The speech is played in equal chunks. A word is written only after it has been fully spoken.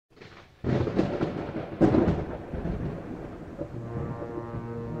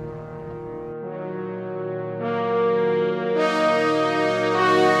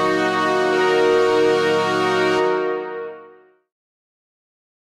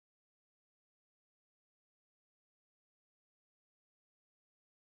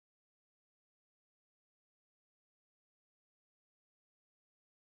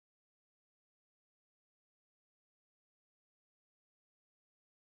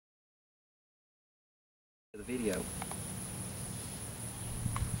Video.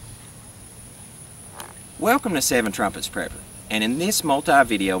 Welcome to Seven Trumpets Prepper, and in this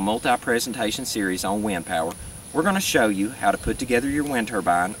multi-video, multi-presentation series on wind power, we're going to show you how to put together your wind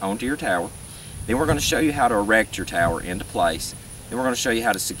turbine onto your tower. Then we're going to show you how to erect your tower into place. Then we're going to show you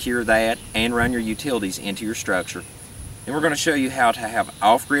how to secure that and run your utilities into your structure. Then we're going to show you how to have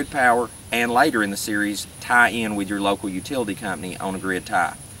off-grid power, and later in the series, tie in with your local utility company on a grid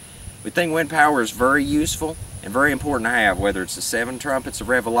tie. We think wind power is very useful and very important to have, whether it's the Seven Trumpets of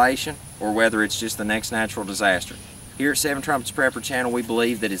Revelation or whether it's just the next natural disaster. Here at Seven Trumpets Prepper Channel, we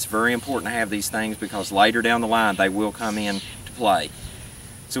believe that it's very important to have these things because later down the line they will come in to play.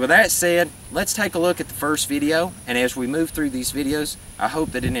 So with that said, let's take a look at the first video, and as we move through these videos, I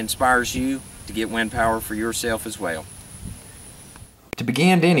hope that it inspires you to get wind power for yourself as well. To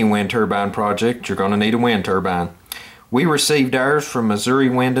begin any wind turbine project, you're going to need a wind turbine. We received ours from Missouri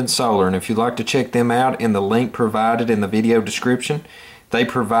Wind and Solar, and if you'd like to check them out in the link provided in the video description, they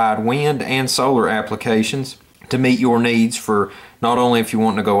provide wind and solar applications to meet your needs for not only if you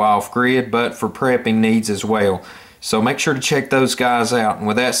want to go off-grid, but for prepping needs as well. So make sure to check those guys out. And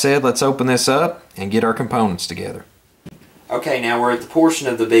with that said, let's open this up and get our components together. Okay, now we're at the portion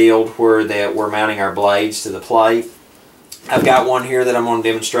of the build where we're mounting our blades to the plate. I've got one here that I'm going to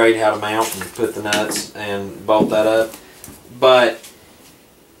demonstrate how to mount and put the nuts and bolt that up. But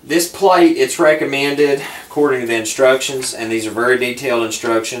this plate, it's recommended according to the instructions, and these are very detailed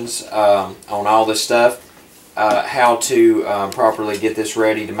instructions on all this stuff, how to properly get this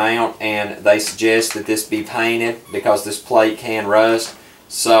ready to mount, and they suggest that this be painted because this plate can rust.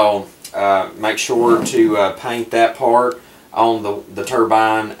 So make sure to paint that part on the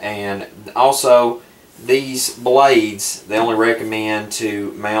turbine. And also these blades, they only recommend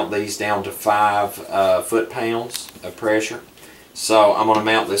to mount these down to 5 foot-pounds of pressure. So I'm going to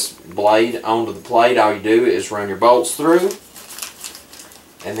mount this blade onto the plate. All you do is run your bolts through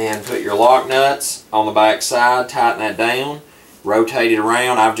and then put your lock nuts on the back side, tighten that down, rotate it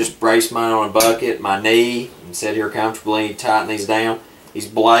around. I've just braced mine on a bucket, my knee, and sit here comfortably, tighten these down. These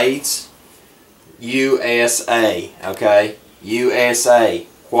blades, USA, okay? USA,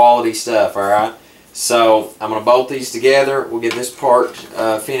 quality stuff, alright? So I'm going to bolt these together. We'll get this part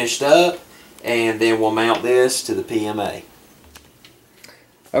finished up, and then we'll mount this to the PMA.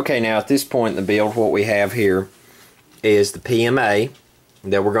 Okay, now at this point in the build, what we have here is the PMA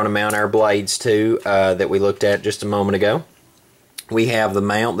that we're going to mount our blades to that we looked at just a moment ago. We have the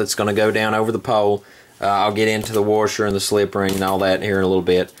mount that's going to go down over the pole. I'll get into the washer and the slip ring and all that here in a little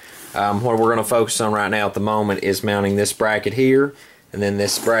bit. What we're going to focus on right now at the moment is mounting this bracket here, and then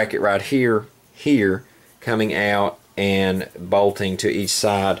this bracket right here coming out and bolting to each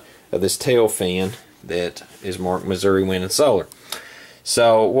side of this tail fin that is marked Missouri Wind and Solar.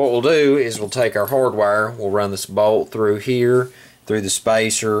 So what we'll do is we'll take our hard wire, we'll run this bolt through here, through the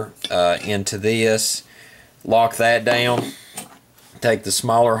spacer, into this, lock that down, take the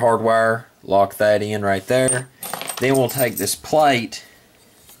smaller hard wire, lock that in right there. Then we'll take this plate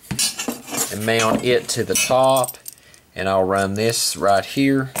and mount it to the top, and I'll run this right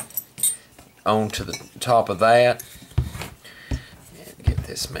here onto the top of that. And get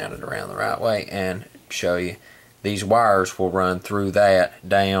this mounted around the right way and show you. These wires will run through that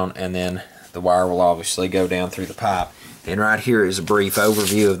down, and then the wire will obviously go down through the pipe. And right here is a brief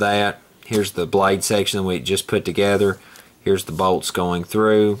overview of that. Here's the blade section that we just put together. Here's the bolts going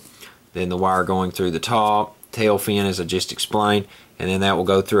through, then the wire going through the top, tail fin as I just explained, and then that will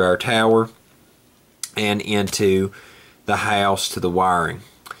go through our tower and into the house to the wiring.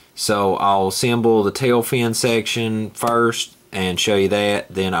 So I'll assemble the tail fin section first and show you that,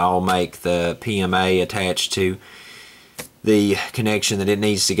 then I'll make the PMA attached to the connection that it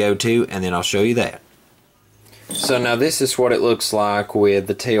needs to go to, and then I'll show you that. So now this is what it looks like with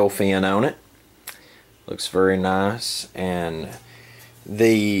the tail fin on it. Looks very nice, and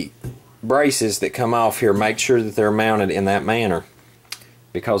the braces that come off here, make sure that they're mounted in that manner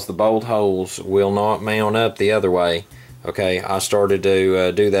because the bolt holes will not mount up the other way. Okay, I started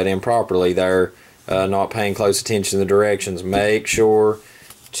to do that improperly there, not paying close attention to the directions. Make sure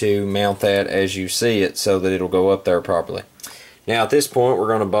to mount that as you see it so that it'll go up there properly. Now at this point we're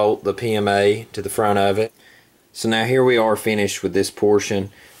going to bolt the PMA to the front of it. So now here we are finished with this portion.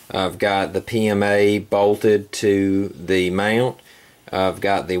 I've got the PMA bolted to the mount. I've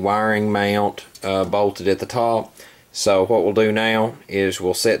got the wiring mount bolted at the top. So what we'll do now is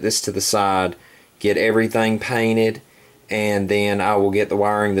we'll set this to the side, get everything painted, and then I will get the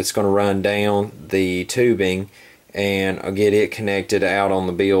wiring that's going to run down the tubing, and I'll get it connected out on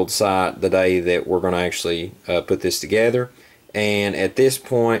the build site the day that we're going to actually put this together. And at this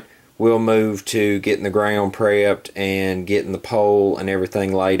point we'll move to getting the ground prepped and getting the pole and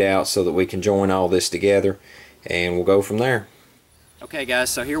everything laid out so that we can join all this together, and we'll go from there. Okay guys,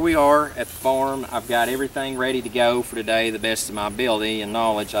 so here we are at the farm. I've got everything ready to go for today, the best of my ability and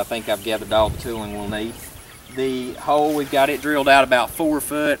knowledge. I think I've gathered all the tooling we'll need. The hole, we've got it drilled out about 4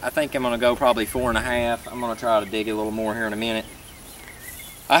 foot. I think I'm going to go probably 4.5. I'm going to try to dig it a little more here in a minute.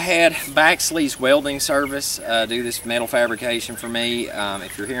 I had Baxley's welding service do this metal fabrication for me.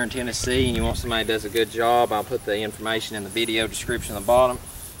 If you're here in Tennessee and you want somebody that does a good job, I'll put the information in the video description at the bottom.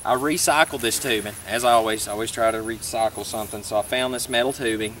 I recycled this tubing, as always. I always try to recycle something. So I found this metal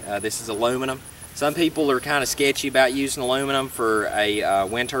tubing. This is aluminum. Some people are kind of sketchy about using aluminum for a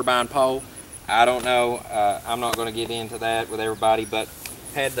wind turbine pole. I don't know. I'm not going to get into that with everybody, but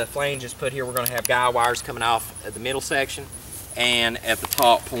had the flanges put here. We're going to have guy wires coming off at the middle section and at the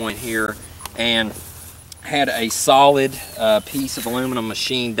top point here, and had a solid piece of aluminum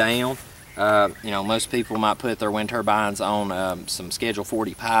machined down. You know, most people might put their wind turbines on some Schedule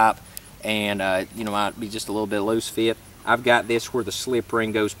 40 pipe, and you know, might be just a little bit loose fit. I've got this where the slip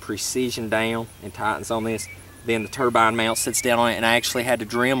ring goes precision down and tightens on this. Then the turbine mount sits down on it, and I actually had to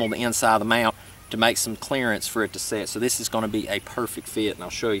Dremel the inside of the mount to make some clearance for it to set. So this is going to be a perfect fit, and I'll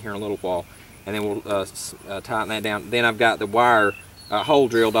show you here in a little while. And then we'll tighten that down. Then I've got the wire hole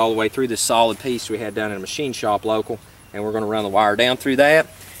drilled all the way through this solid piece we had down in a machine shop local, and we're going to run the wire down through that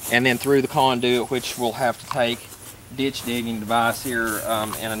and then through the conduit, which we'll have to take ditch digging device here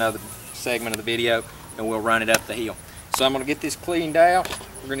in another segment of the video, and we'll run it up the hill. So I'm going to get this cleaned out.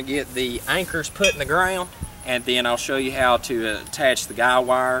 We're going to get the anchors put in the ground, and then I'll show you how to attach the guy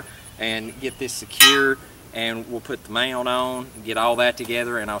wire and get this secured, and we'll put the mount on, get all that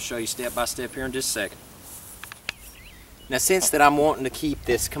together, and I'll show you step by step here in just a second. Now, since that I'm wanting to keep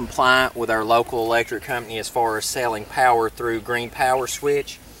this compliant with our local electric company as far as selling power through green power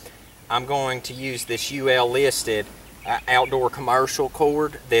switch, I'm going to use this UL listed outdoor commercial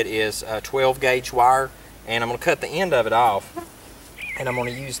cord that is a 12 gauge wire, and I'm going to cut the end of it off, and I'm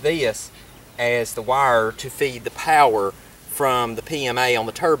going to use this as the wire to feed the power from the PMA on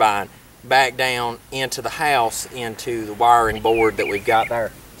the turbine back down into the house, into the wiring board that we've got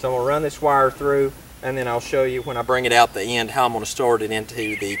there. So I'm going to run this wire through, and then I'll show you when I bring it out the end how I'm going to start it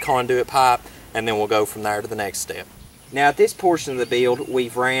into the conduit pipe, and then we'll go from there to the next step. Now at this portion of the build,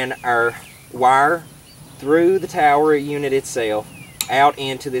 we've ran our wire through the tower unit itself out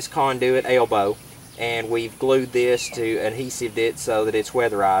into this conduit elbow, and we've glued this to adhesive it so that it's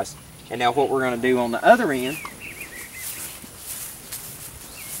weatherized. And now what we're going to do on the other end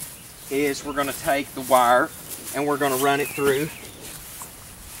is we're going to take the wire and we're going to run it through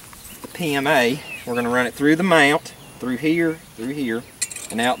the PMA. We're going to run it through the mount, through here,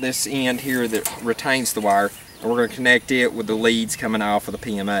 and out this end here that retains the wire, and we're going to connect it with the leads coming off of the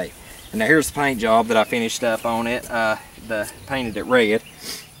PMA. And now here's the paint job that I finished up on it, painted it red.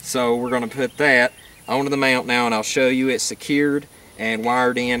 So we're going to put that onto the mount now, and I'll show you it's secured and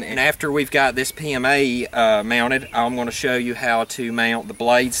wired in. And after we've got this PMA mounted, I'm going to show you how to mount the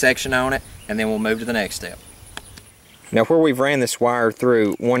blade section on it, and then we'll move to the next step. Now where we've ran this wire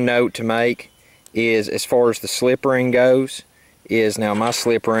through, one note to make is, as far as the slip ring goes, is now my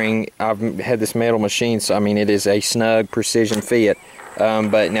slip ring, I've had this metal machine, so I mean it is a snug precision fit,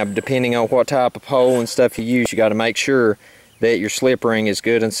 but now depending on what type of pole and stuff you use, you got to make sure that your slip ring is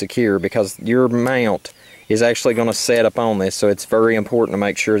good and secure, because your mount is actually going to set up on this, so it's very important to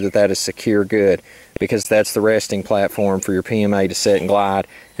make sure that that is secure good, because that's the resting platform for your PMA to set and glide.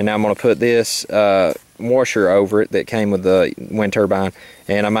 And now I'm going to put this washer over it that came with the wind turbine,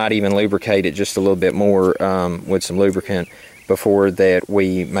 and I might even lubricate it just a little bit more with some lubricant before that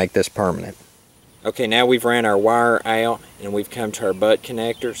we make this permanent. Okay, now we've ran our wire out and we've come to our butt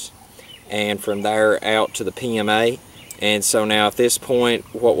connectors, and from there out to the PMA. And so now at this point,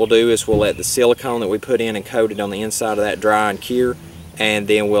 what we'll do is we'll let the silicone that we put in and coated on the inside of that dry and cure, and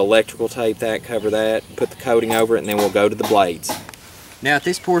then we'll electrical tape that, cover that, put the coating over it, and then we'll go to the blades. Now at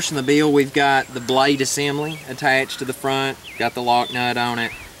this portion of the build, we've got the blade assembly attached to the front, got the lock nut on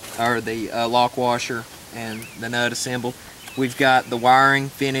it, or the lock washer and the nut assembled. We've got the wiring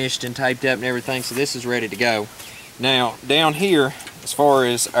finished and taped up and everything, so this is ready to go. Now down here, as far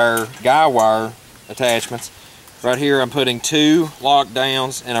as our guy wire attachments, right here I'm putting 2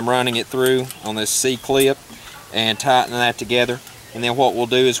 lockdowns, and I'm running it through on this C-clip and tightening that together. And then what we'll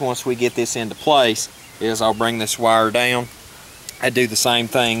do is, once we get this into place, is I'll bring this wire down. I do the same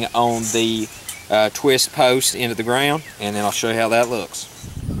thing on the twist post into the ground, and then I'll show you how that looks.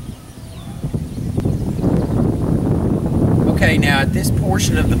 Okay, now at this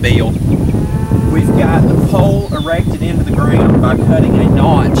portion of the build, we've got the pole erected into the ground by cutting a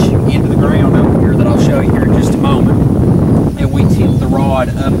notch into the ground over here that I'll show you here in just a moment. And we tip the rod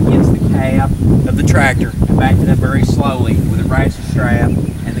up against the cab of the tractor and back it up very slowly with a ratchet strap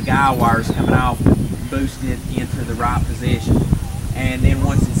and the guy wires coming off to boost it into the right position. And then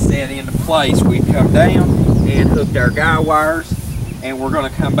once it's set into place, we come down and hooked our guy wires, and we're going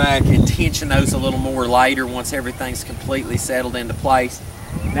to come back and tension those a little more later once everything's completely settled into place.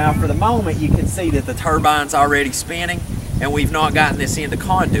 Now for the moment you can see that the turbine's already spinning and we've not gotten this into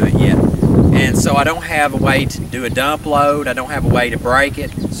conduit yet. And so I don't have a way to do a dump load, I don't have a way to break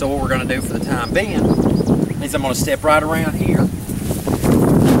it. So what we're going to do for the time being is I'm going to step right around here.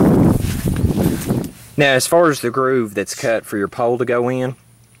 Now as far as the groove that's cut for your pole to go in,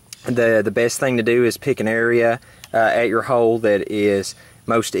 the best thing to do is pick an area at your hole that is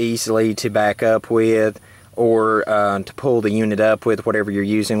most easily to back up with, or to pull the unit up with, whatever you're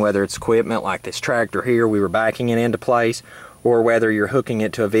using, whether it's equipment like this tractor here, we were backing it into place, or whether you're hooking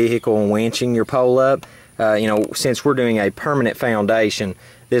it to a vehicle and winching your pole up. You know, since we're doing a permanent foundation,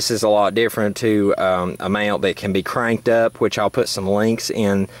 this is a lot different to a mount that can be cranked up, which I'll put some links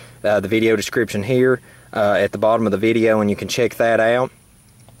in the video description here at the bottom of the video, and you can check that out.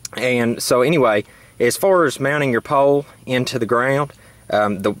 And so anyway, as far as mounting your pole into the ground,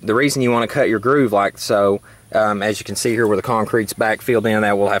 the reason you want to cut your groove like so, as you can see here where the concrete's backfilled in,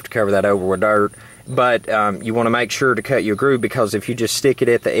 that we'll have to cover that over with dirt. But you want to make sure to cut your groove, because if you just stick it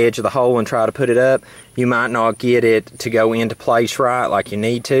at the edge of the hole and try to put it up, you might not get it to go into place right like you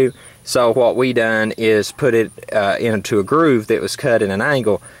need to. So what we done is put it into a groove that was cut at an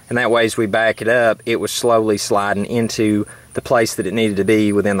angle, and that way as we back it up, it was slowly sliding into the place that it needed to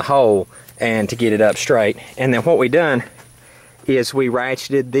be within the hole, and to get it up straight. And then what we done is we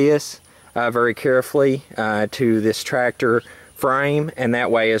ratcheted this very carefully to this tractor frame, and that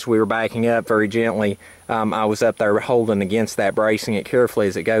way as we were backing up very gently, I was up there holding against that, bracing it carefully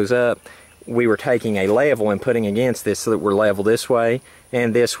as it goes up. We were taking a level and putting against this so that we're level this way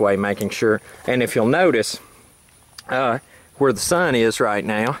and this way, making sure. And if you'll notice where the sun is right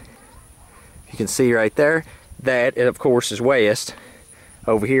now, you can see right there, that of course is west,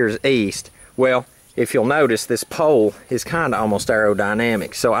 over here is east. Well, if you'll notice, this pole is kind of almost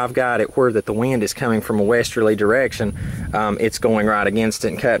aerodynamic, so I've got it where that the wind is coming from a westerly direction. It's going right against it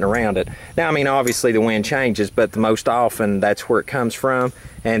and cutting around it. Now, I mean, obviously the wind changes, but the most often that's where it comes from,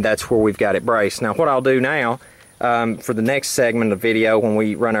 and that's where we've got it braced. Now, what I'll do now for the next segment of the video, when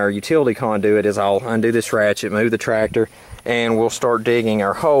we run our utility conduit, is I'll undo this ratchet, move the tractor, and we'll start digging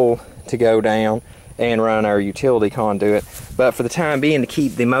our hole to go down and run our utility conduit. But for the time being, to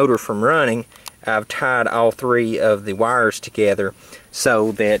keep the motor from running, I've tied all three of the wires together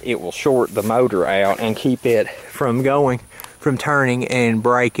so that it will short the motor out and keep it from turning and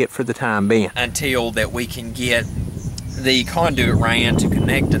break it for the time being, until that we can get the conduit ran to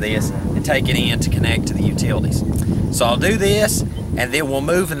connect to this and take it in to connect to the utilities. So I'll do this, and then we'll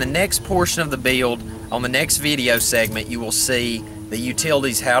move in the next portion of the build. On the next video segment, you will see the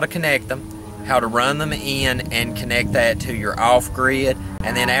utilities, how to connect them, how to run them in and connect that to your off-grid,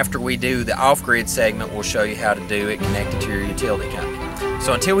 and then after we do the off-grid segment, we'll show you how to do it connected to your utility company.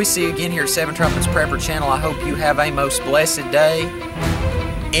 So until we see you again here at Seven Trumpets Prepper Channel, I hope you have a most blessed day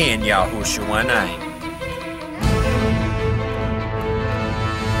in Yahushua's name.